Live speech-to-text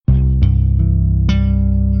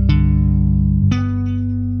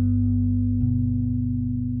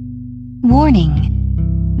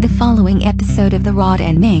Warning. The following episode of the Rod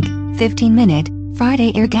and Mig 15-minute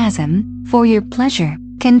Friday Orgasm for your pleasure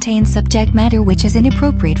contains subject matter which is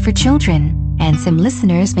inappropriate for children, and some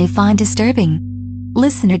listeners may find disturbing.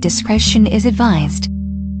 Listener discretion is advised.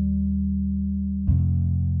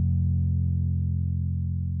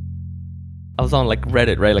 I was on like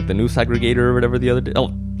Reddit, right? Like the news aggregator or whatever the other day.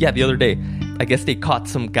 Oh, yeah, the other day. I guess they caught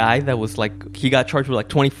some guy that was like, he got charged with like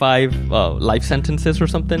 25 life sentences or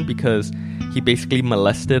something because he basically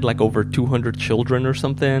molested like over 200 children or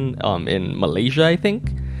something in Malaysia, I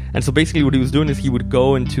think. And so basically what he was doing is he would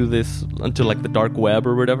go into like the dark web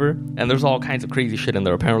or whatever, and there's all kinds of crazy shit in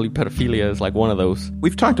there. Apparently pedophilia is like one of those.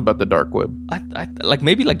 We've talked about the dark web. I like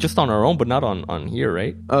maybe like just on our own, but not on here,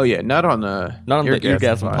 right? Oh yeah, not on the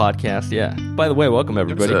Eargasm podcast. Yeah. By the way, welcome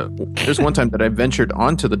everybody. There's one time that I ventured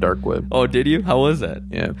onto the dark web. Oh, did you? How was that?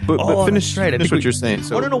 Yeah, but finish what you're saying.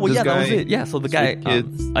 So no. Well, yeah, that was it. Yeah, so the guy,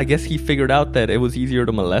 I guess he figured out that it was easier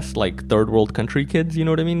to molest like third world country kids. You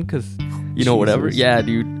know what I mean? Because whatever. Yeah,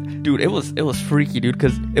 dude, it was freaky, dude,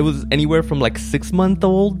 because it was anywhere from like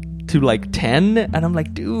 6-month-old to like 10, and I'm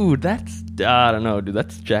like, dude, that's, I don't know, dude,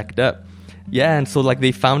 that's jacked up. Yeah, and so like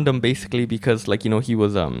they found him basically because like, he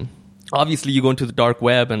was, obviously you go into the dark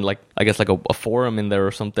web and like, I guess like a forum in there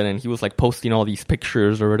or something, and he was like posting all these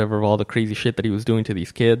pictures or whatever of all the crazy shit that he was doing to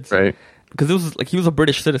these kids. Right. Because it was like, he was a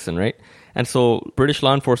British citizen, right? And so British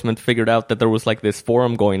law enforcement figured out that there was like this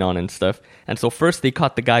forum going on and stuff. And so first they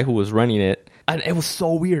caught the guy who was running it. And it was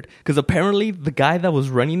so weird because apparently the guy that was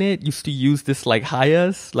running it used to use this like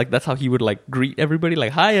highas, like that's how he would like greet everybody,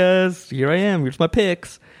 like highas, here I am, here's my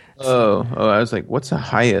pics. Oh, I was like, what's a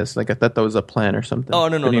highest? Like I thought that was a plan or something. Oh,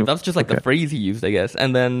 no, that was just like the phrase he used, I guess.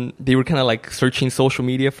 And then they were kind of like searching social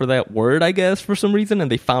media for that word, I guess, for some reason,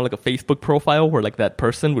 and they found like a Facebook profile where like that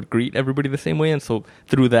person would greet everybody the same way, and so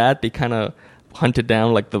through that they kind of hunted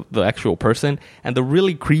down like the actual person. And the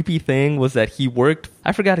really creepy thing was that he worked,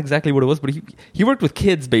 I forgot exactly what it was, but he worked with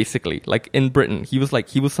kids basically, like in Britain. He was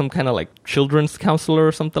some kind of like children's counselor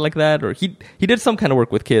or something like that, or he did some kind of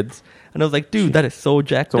work with kids. And I was like, dude, that is so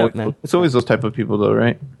jacked up, man. It's always those type of people though,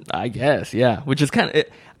 right? I guess, yeah. Which is kind of,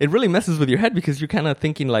 it really messes with your head because you're kind of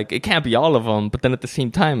thinking like, it can't be all of them. But then at the same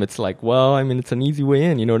time, it's like, well, I mean, it's an easy way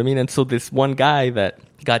in, you know what I mean? And so this one guy that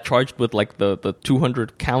got charged with like the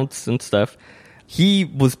 200 counts and stuff, he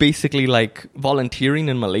was basically like volunteering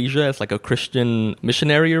in Malaysia as like a Christian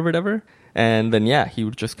missionary or whatever. And then, yeah, he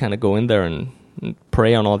would just kind of go in there and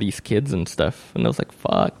prey on all these kids and stuff. And I was like,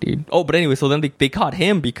 fuck, dude. Oh, but anyway, so then they caught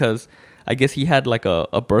him because I guess he had like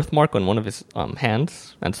a birthmark on one of his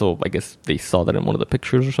hands. And so I guess they saw that in one of the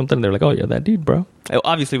pictures or something. They're like, oh, yeah, that dude, bro.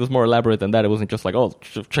 Obviously, it was more elaborate than that. It wasn't just like, oh,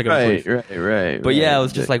 check it out. Right. But yeah, it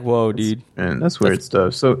was just like, whoa, dude. Man, that's weird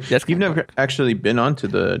stuff. So you've never actually been onto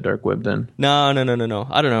the dark web then? No. I don't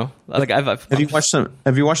know. Like Have you watched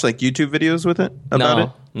like YouTube videos with it about it?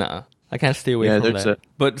 No. I can't stay away from that.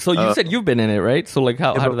 But so you said you've been in it, right? So like,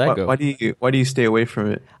 how did that go? Why do you stay away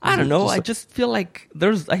from it? I don't know. I just feel like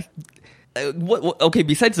there's okay,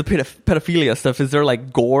 besides the pedophilia stuff, is there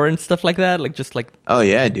like gore and stuff like that? Like just like, oh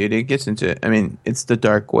yeah, dude, it gets into, I mean, it's the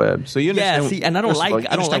dark web. So you understand, and I don't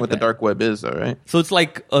like what the dark web is, though, right? So it's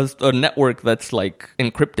like a network that's like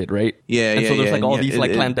encrypted, right? Yeah, and so there's like all these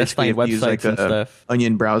like clandestine websites like and stuff.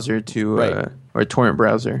 Onion browser to or a torrent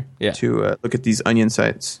browser to look at these onion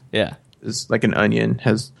sites. Yeah, it's like an onion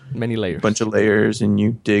has many layers, a bunch of layers, and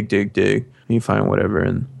you dig, and you find whatever.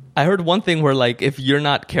 And I heard one thing where like if you're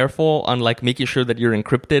not careful on like making sure that you're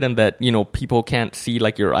encrypted and that people can't see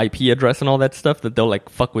like your IP address and all that stuff, that they'll like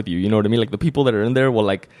fuck with you. You know what I mean? Like the people that are in there will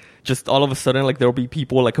like just all of a sudden like there'll be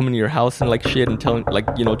people like coming to your house and like shit and telling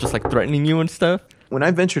like just like threatening you and stuff. When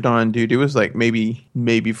I ventured on, dude, it was like maybe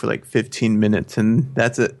for like 15 minutes, and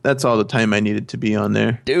that's it. That's all the time I needed to be on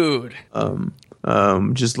there, dude.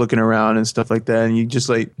 Just looking around and stuff like that, and you just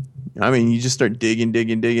like, I mean, you just start digging,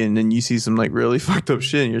 and then you see some like really fucked up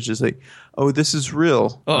shit, and you're just like, oh, this is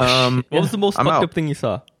real. What was the most fucked up thing you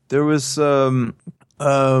saw? There was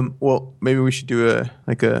well, maybe we should do a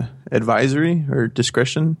advisory or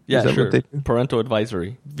discretion. Yeah, is that sure. What they do? Parental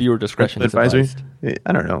advisory. Viewer discretion is advised.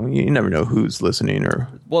 I don't know. You never know who's listening or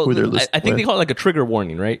who they're listening. I think they call it like a trigger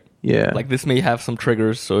warning, right? Yeah. Like this may have some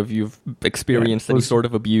triggers, so if you've experienced any sort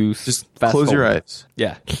of abuse, just close your eyes.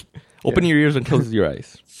 Yeah. Open your ears and close your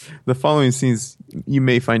eyes. The following scenes you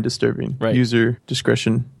may find disturbing. Right. User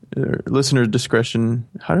discretion. Listener discretion.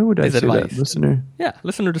 How would I say advised. that? Listener. Yeah,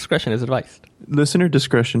 listener discretion is advised. Listener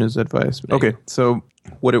discretion is advised. Okay, so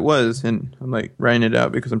what it was, and I'm like writing it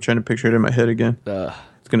out because I'm trying to picture it in my head again.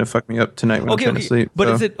 It's gonna fuck me up tonight when I'm trying to sleep. But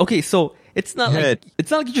is it okay? So It's not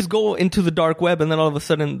like you just go into the dark web and then all of a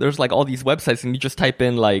sudden there's like all these websites and you just type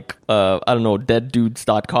in like I don't know,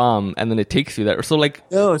 deaddudes.com and then it takes you there. So like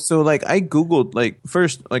so like I googled like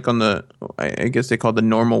first like on the I guess they call it the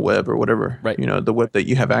normal web or whatever. Right. You know, the web that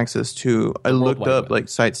you have access to. I looked up like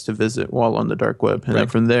sites to visit while on the dark web, and then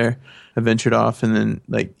from there I ventured off, and then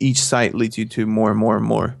like each site leads you to more and more and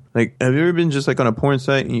more. Like, have you ever been just like on a porn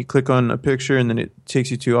site and you click on a picture and then it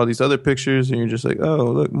takes you to all these other pictures and you're just like, oh,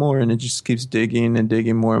 look more, and it just keeps digging and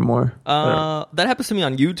digging more and more? That happens to me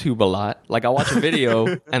on YouTube a lot. Like I watch a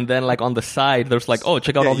video and then like on the side there's like, oh,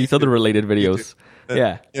 check out all these other related videos.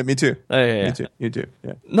 Yeah, me too. Yeah. Me too. You too.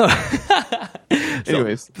 Yeah. No.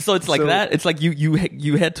 Anyways, so it's like that. It's like you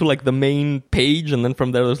head to like the main page, and then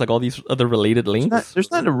from there there's like all these other related links.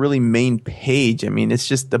 There's not a really main page. I mean, it's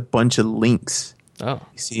just a bunch of links. Oh,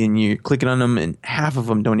 you see, and you're clicking on them, and half of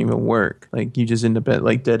them don't even work. Like you just end up at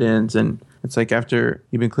like dead ends, and it's like after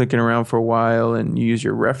you've been clicking around for a while and you use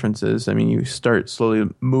your references. I mean, you start slowly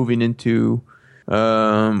moving into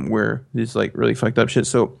where this like really fucked up shit.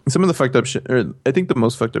 So some of the fucked up shit, or I think the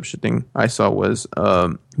most fucked up shit thing I saw was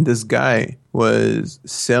this guy was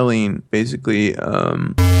selling basically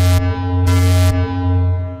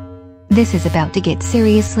This is about to get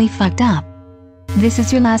seriously fucked up. This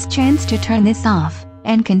is your last chance to turn this off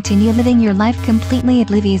and continue living your life completely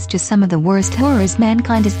oblivious to some of the worst horrors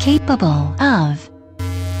mankind is capable of.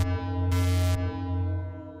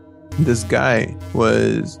 This guy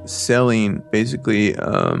was selling basically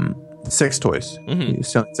sex toys. Mm-hmm. He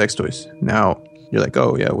was selling sex toys. Now you're like,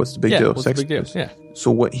 oh yeah, what's the big deal? What's sex the big toys. deal? Yeah.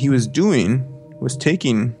 So what he was doing was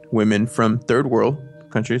taking women from third world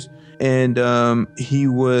countries, and he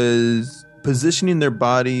was positioning their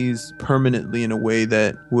bodies permanently in a way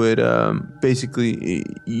that would basically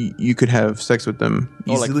you could have sex with them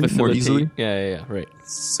easily, like more easily. Yeah, right.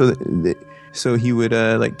 So he would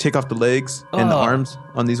like take off the legs and the arms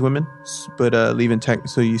on these women, but leave intact.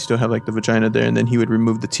 So you still have like the vagina there, and then he would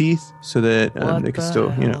remove the teeth so that they could still,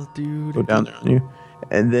 go down there on you.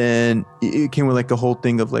 And then it came with like a whole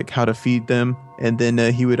thing of like how to feed them. And then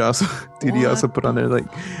he would also, he also put on there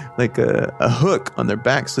like a hook on their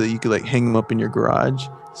back so that you could like hang them up in your garage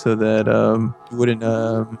so that you wouldn't.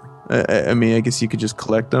 I mean, I guess you could just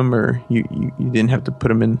collect them, or you didn't have to put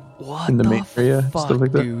them in the main area, stuff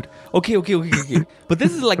like that. Dude. Okay. But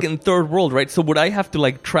this is like in third world, right? So would I have to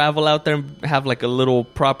like travel out there and have like a little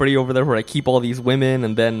property over there where I keep all these women,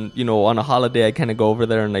 and then on a holiday I kind of go over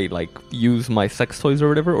there and I like use my sex toys or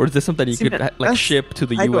whatever? Or is this something you could like ship to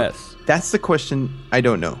the U.S.? That's the question. I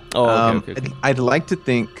don't know. Oh, okay. I'd like to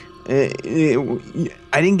think. I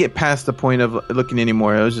didn't get past the point of looking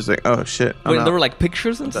anymore. I was just like, oh shit. Wait, there were like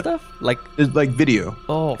pictures and stuff? Like there's like video.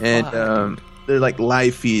 Oh, and they're like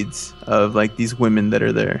live feeds of like these women that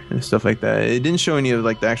are there and stuff like that. It didn't show any of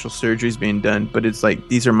like the actual surgeries being done, but it's like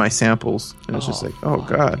these are my samples, and it's just like, oh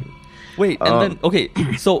god. Wait, and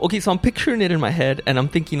then so I'm picturing it in my head, and I'm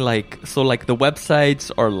thinking like the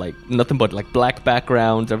websites are like nothing but like black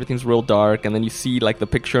backgrounds, everything's real dark, and then you see like the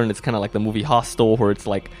picture, and it's kind of like the movie Hostel, where it's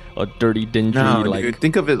like a dirty, dingy. Dude,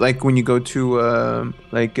 think of it like when you go to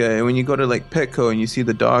when you go to like Petco and you see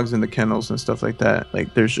the dogs in the kennels and stuff like that.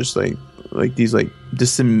 Like there's just like these like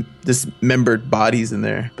dismembered bodies in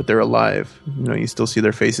there, but they're alive. You still see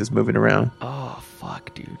their faces moving around. Oh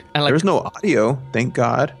fuck, dude! And like, there's no audio, thank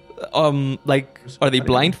God. Like, are they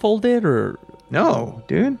blindfolded or no,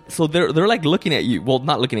 dude? So they're like looking at you. Well,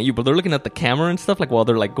 not looking at you, but they're looking at the camera and stuff. Like while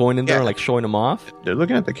they're like going in there, and, like showing them off. They're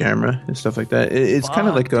looking at the camera and stuff like that. It's kind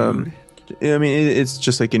of like dude. I mean, it's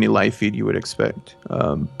just like any live feed you would expect,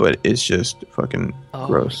 but it's just fucking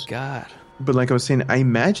gross. Oh my god! But like I was saying, I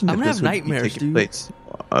imagine that I'm gonna this have would nightmares, be taking dude. place.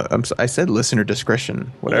 I said listener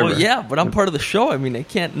discretion, whatever. Well, yeah, but I'm part of the show. I mean, I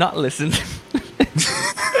can't not listen.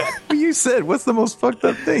 You said, what's the most fucked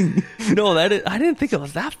up thing? No, I didn't think it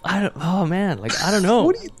was that. Oh man, like I don't know.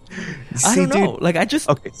 What do you? I don't know. Like I just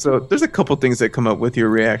okay. So there's a couple things that come up with your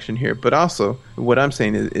reaction here, but also what I'm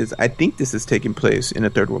saying is I think this is taking place in a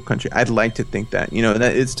third world country. I'd like to think that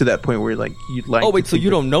that it's to that point where like you'd like. Oh wait, so you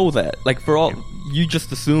don't know that? Like for all you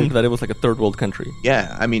just assumed that it was like a third world country.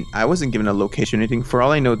 Yeah, I mean, I wasn't given a location or anything. For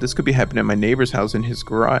all I know, this could be happening at my neighbor's house in his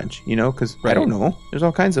garage. Because I don't know. There's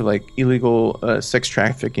all kinds of like illegal sex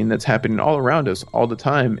trafficking that's happening all around us all the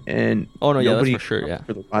time, and that's for sure. Yeah,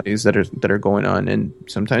 for the bodies that are going on, and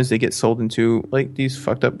sometimes they get sold into like these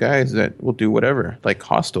fucked up guys that will do whatever, like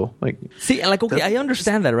Hostel. Like, see, like okay, I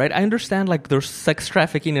understand that, right? I understand like there's sex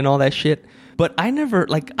trafficking and all that shit. But I never,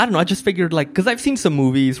 like, I don't know, I just figured, like, because I've seen some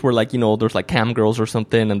movies where, like, there's, like, cam girls or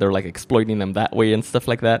something, and they're, like, exploiting them that way and stuff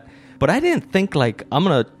like that. But I didn't think, like, I'm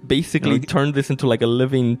going to basically turn this into, like, a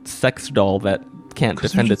living sex doll that can't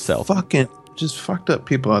defend itself. Fucking just fucked up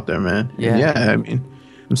people out there, man. Yeah. I mean,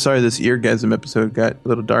 I'm sorry this eargasm episode got a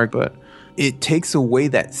little dark, but it takes away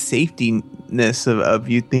that safety-ness of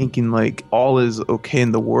you thinking like all is okay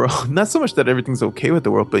in the world. Not so much that everything's okay with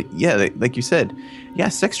the world, but yeah, like you said, yeah,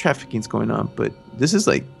 sex trafficking's going on, but this is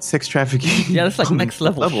like sex trafficking. Yeah, it's like next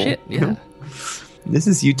level shit. Yeah. You know? This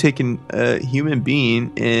is you taking a human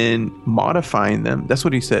being and modifying them. That's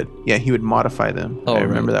what he said. Yeah, he would modify them. Oh, I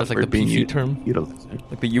remember that like word the being PC term, utilized.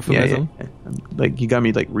 like the euphemism. Yeah. Like you got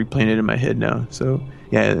me like replaying it in my head now. So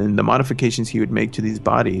yeah, and the modifications he would make to these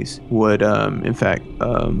bodies would, in fact,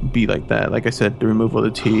 be like that. Like I said, the removal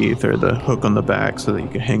of the teeth or the hook on the back so that you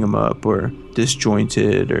could hang them up, or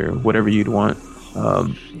disjointed or whatever you'd want.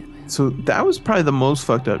 So that was probably the most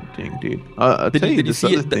fucked up thing, dude. Did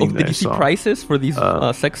you see prices for these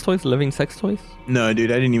sex toys, living sex toys? No,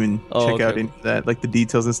 dude, I didn't even check out any of that, like the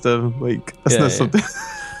details and stuff. Like that's not something.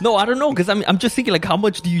 No, I don't know, because I'm just thinking like, how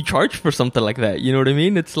much do you charge for something like that? You know what I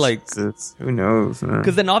mean? It's like, who knows?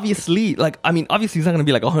 Because then obviously, like, I mean, obviously it's not going to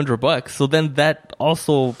be like $100. So then that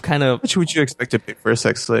also kind of. How much would you expect to pay for a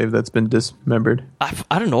sex slave that's been dismembered?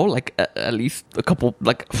 I don't know, like at least a couple,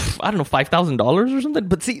 like, I don't know, $5,000 or something.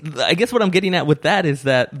 But see, I guess what I'm getting at with that is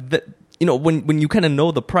that you know, when you kind of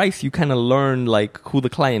know the price, you kind of learn like who the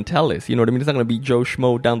clientele is. You know what I mean? It's not going to be Joe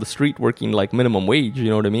Schmo down the street working like minimum wage. You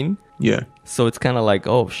know what I mean? Yeah. So it's kind of like,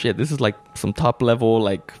 oh shit, this is like some top level,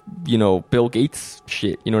 like, you know, Bill Gates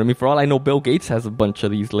shit. You know what I mean? For all I know, Bill Gates has a bunch of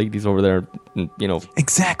these ladies over there, you know.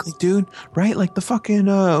 Exactly, dude. Right? Like the fucking,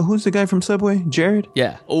 who's the guy from Subway? Jared?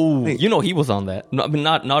 Yeah. Oh, you know, he was on that. No, I mean,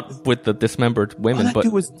 not with the dismembered women, but.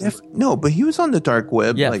 Dude was no, but he was on the dark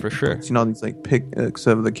web. Yeah, like, for sure. You know, all these like pics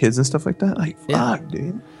of the kids and stuff like that. Like, fuck,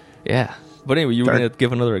 dude. Yeah. But anyway, you were going to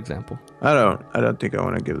give another example. I don't think I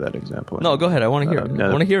want to give that example. No, go ahead. I want to hear it. I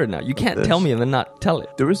want to hear it now. You can't tell me and then not tell it.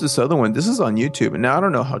 There was this other one. This is on YouTube. And now I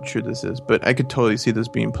don't know how true this is, but I could totally see this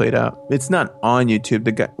being played out. It's not on YouTube.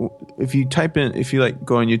 The guy, if you like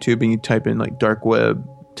go on YouTube and you type in like dark web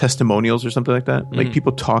testimonials or something like that, like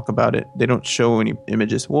people talk about it, they don't show any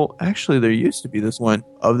images. Well, actually there used to be this one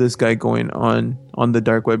of this guy going on the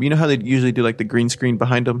dark web. You know how they usually do like the green screen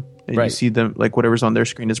behind them, and you see them like whatever's on their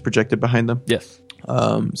screen is projected behind them? Yes.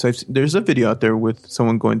 So there's a video out there with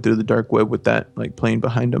someone going through the dark web with that like playing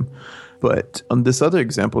behind them. But on this other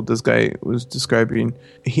example, this guy was describing,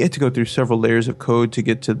 he had to go through several layers of code to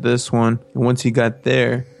get to this one. And once he got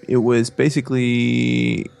there, it was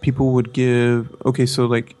basically people would give, okay, so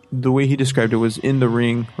like the way he described it was in the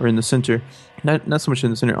ring or in the center, not so much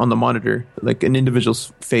in the center, on the monitor, like an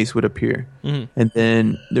individual's face would appear. And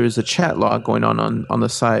then there was a chat log going on the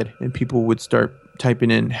side, and people would start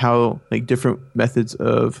typing in how like different methods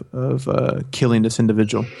of killing this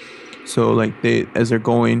individual. So like as they're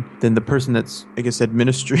going, then the person that's, I guess,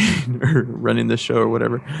 administering or running the show or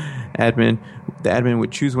whatever, the admin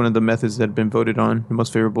would choose one of the methods that had been voted on, the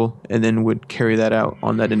most favorable, and then would carry that out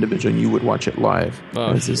on that individual, and you would watch it live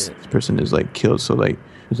as this person is like killed. So like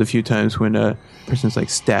there's a few times when a person's like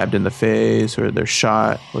stabbed in the face, or they're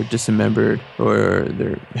shot or dismembered, or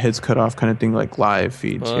their heads cut off, kind of thing, like live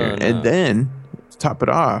feeds here. No. And then top it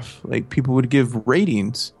off, like people would give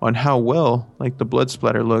ratings on how well like the blood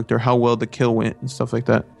splatter looked or how well the kill went and stuff like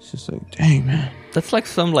that. It's just like, dang, man, that's like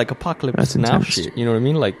some like apocalypse now shit, you know what I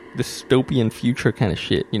mean? Like dystopian future kind of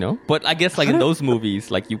shit, you know? But I guess like in those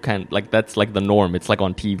movies, like you can't, like that's like the norm. It's like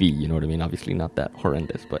on TV, you know what I mean? Obviously not that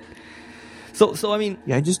horrendous, but so I mean,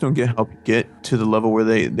 yeah, I just don't get how people get to the level where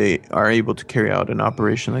they are able to carry out an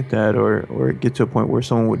operation like that, or get to a point where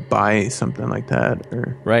someone would buy something like that,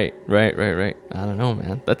 or right. I don't know,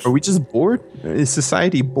 man. Are we just bored? Is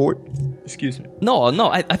society bored? Excuse me. No.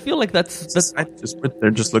 I feel like that's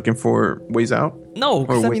they're just looking for ways out. No,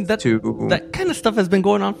 because I mean that kind of stuff has been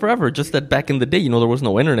going on forever. Just that back in the day, you know, there was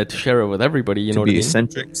no internet to share it with everybody. You know what I mean?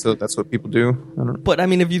 Eccentric, so that's what people do. I don't know. But I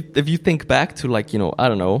mean, if you think back to like, you know, I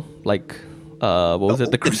don't know, like. What was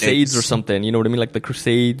it? The Crusades or something. You know what I mean? Like the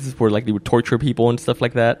Crusades where like they would torture people and stuff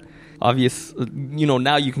like that. You know,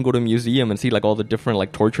 now you can go to a museum and see like all the different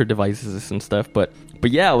like torture devices and stuff. But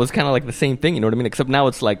yeah, it was kind of like the same thing. You know what I mean? Except now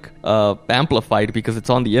it's like amplified because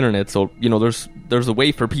it's on the internet. So, you know, there's a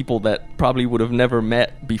way for people that probably would have never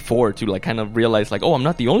met before to like kind of realize like, oh, I'm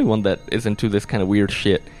not the only one that is into this kind of weird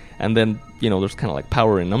shit. And then, you know, there's kind of like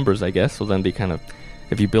power in numbers, I guess. So then they kind of,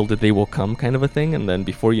 if you build it, they will come kind of a thing. And then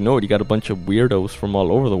before you know it, you got a bunch of weirdos from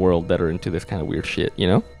all over the world that are into this kind of weird shit, you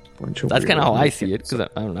know? That's kind of how I see it, because I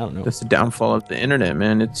don't know. That's the downfall of the internet,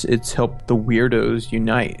 man. It's helped the weirdos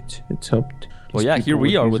unite. It's helped... Well, yeah, here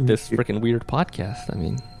we are with this freaking weird podcast. I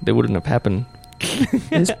mean, they wouldn't have happened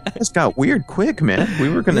This got weird quick, man. We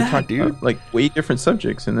were going to talk about like way different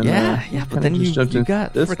subjects, and then but then you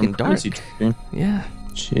got freaking dark. Yeah.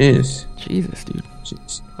 Jeez. Jesus, dude.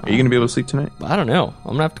 Jeez. Are you going to be able to sleep tonight? I don't know. I'm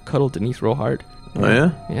going to have to cuddle Denise real hard. Oh,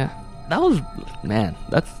 yeah? Yeah. That was, man,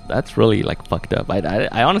 that's really like fucked up.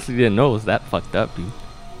 I honestly didn't know it was that fucked up, dude.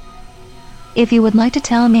 If you would like to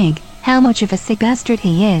tell Mig how much of a sick bastard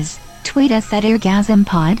he is, tweet us at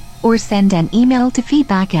orgasmpod or send an email to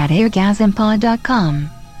feedback@orgasmpod.com.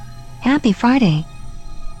 Happy Friday.